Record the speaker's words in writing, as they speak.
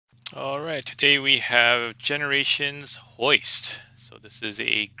All right, today we have Generations Hoist. So this is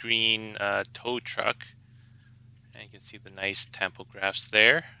a green tow truck, and you can see the nice tachographs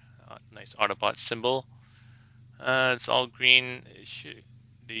there. Nice Autobot symbol. It's all green.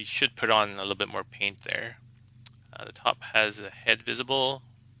 They should put on a little bit more paint there. The top has a head visible.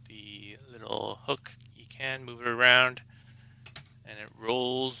 The little hook, you can move it around, and it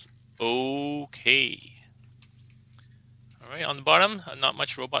rolls okay. All right, on the bottom, not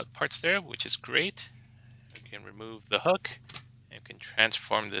much robot parts there, which is great. We can remove the hook and we can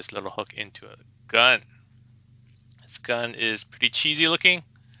transform this little hook into a gun. This gun is pretty cheesy looking.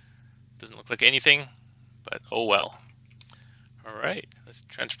 Doesn't look like anything, but oh well. All right, let's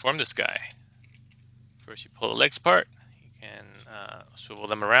transform this guy. First, you pull the legs apart. You can swivel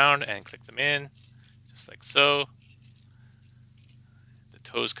them around and click them in, just like so. The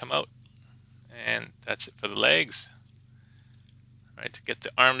toes come out, and that's it for the legs. All right, to get the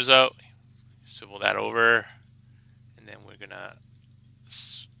arms out, swivel that over, and then we're gonna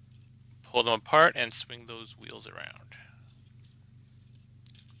pull them apart and swing those wheels around.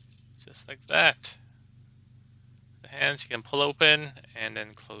 Just like that. The hands you can pull open and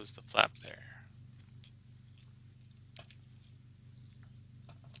then close the flap there.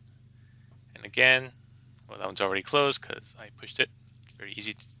 And again, well, that one's already closed because I pushed it. Very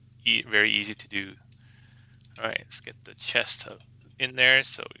easy to do. All right, let's get the chest in there.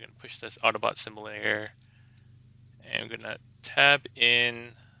 So we're gonna push this Autobot symbol in here, and we're gonna tab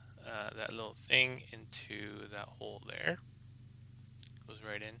in that little thing into that hole there. Goes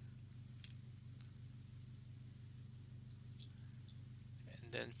right in.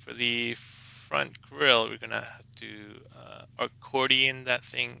 And then for the front grille, we're gonna have to accordion that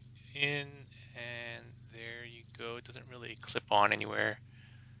thing in, and there you go. It doesn't really clip on anywhere.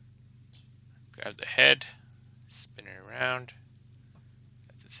 Grab the head, spin it around.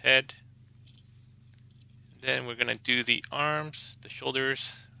 That's his head. And then we're gonna do the arms, the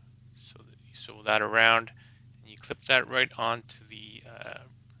shoulders. So that you swivel that around, and you clip that right onto the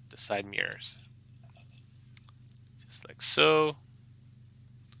side mirrors, just like so.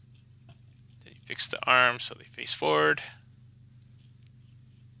 Then you fix the arms so they face forward.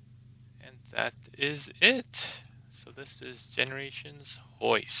 And that is it. So this is Generations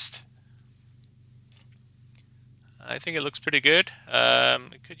Hoist. I think it looks pretty good.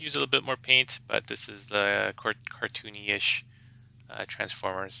 It could use a little bit more paint, but this is the cartoony-ish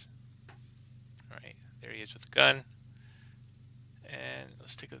Transformers. All right, there he is with the gun. And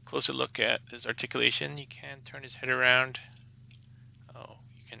let's take a closer look at his articulation. You can turn his head around. Oh,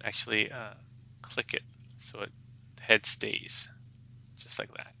 you can actually click it so the head stays, just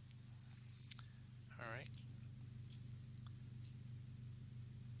like that. All right.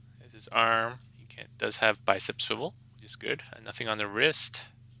 There's his arm. Does have bicep swivel, which is good. Nothing on the wrist.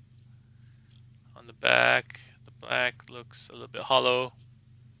 On the back looks a little bit hollow.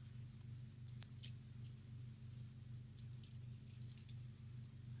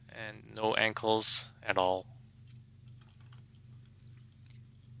 And no ankles at all.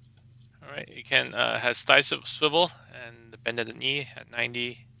 All right, you can has thigh swivel and the bend at the knee at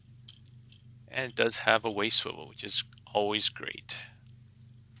 90, and it does have a waist swivel, which is always great.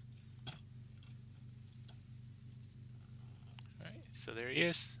 All right, so there he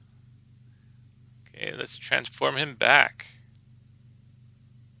is. Okay, let's transform him back.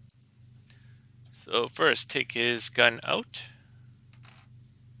 So first, take his gun out.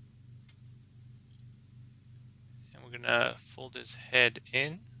 And we're gonna fold his head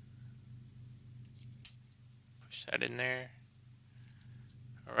in. Push that in there.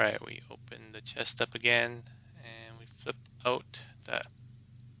 All right, we open the chest up again, and we flip out that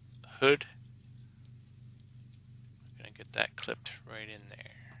hood. We're gonna get that clipped right in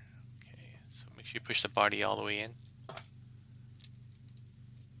there. Okay, so make sure you push the body all the way in.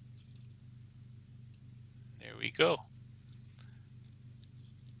 There we go.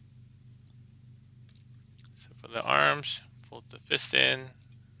 So for the arms, fold the fist in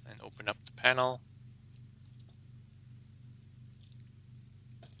and open up the panel.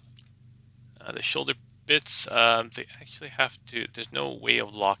 The shoulder bits, they actually have to, there's no way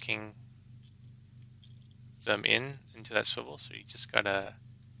of locking them into that swivel, so you just gotta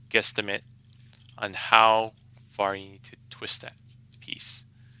guesstimate on how far you need to twist that piece.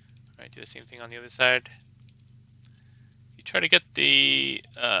 All right, do the same thing on the other side. You try to get the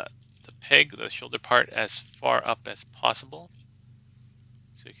peg, the shoulder part, as far up as possible,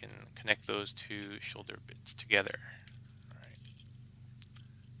 so you can connect those two shoulder bits together. All right.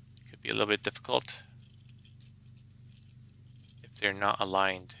 Could be a little bit difficult if they're not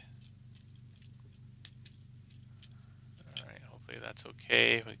aligned. All right, hopefully that's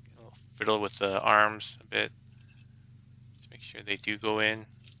okay. We'll fiddle with the arms a bit to make sure they do go in.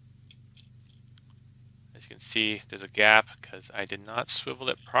 As you can see, there's a gap because I did not swivel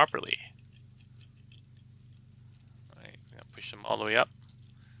it properly. All right, I'm gonna push them all the way up,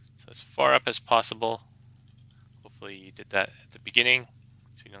 so as far up as possible. Hopefully you did that at the beginning,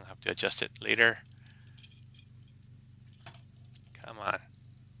 so you don't have to adjust it later. Come on.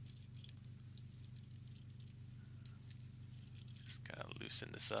 Just gotta loosen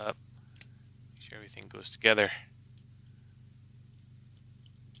this up. Make sure everything goes together.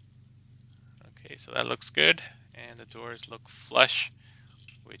 Okay, so that looks good, and the doors look flush,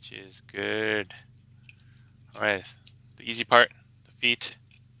 which is good. All right, the easy part, the feet,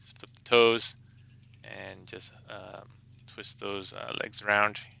 just flip the toes, and just twist those legs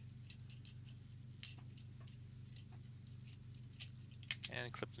around.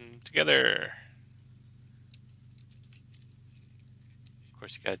 And clip them together. Of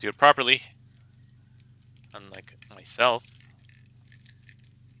course, you gotta do it properly, unlike myself.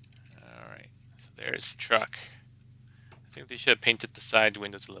 All right, so there's the truck. I think they should have painted the side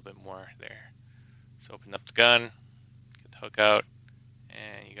windows a little bit more there. So open up the gun, get the hook out,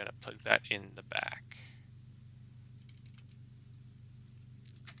 and you gotta plug that in the back.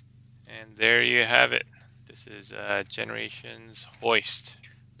 And there you have it. This is Generations Hoist.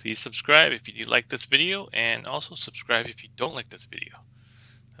 Please subscribe if you like this video, and also subscribe if you don't like this video.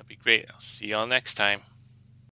 That'd be great. I'll see y'all next time.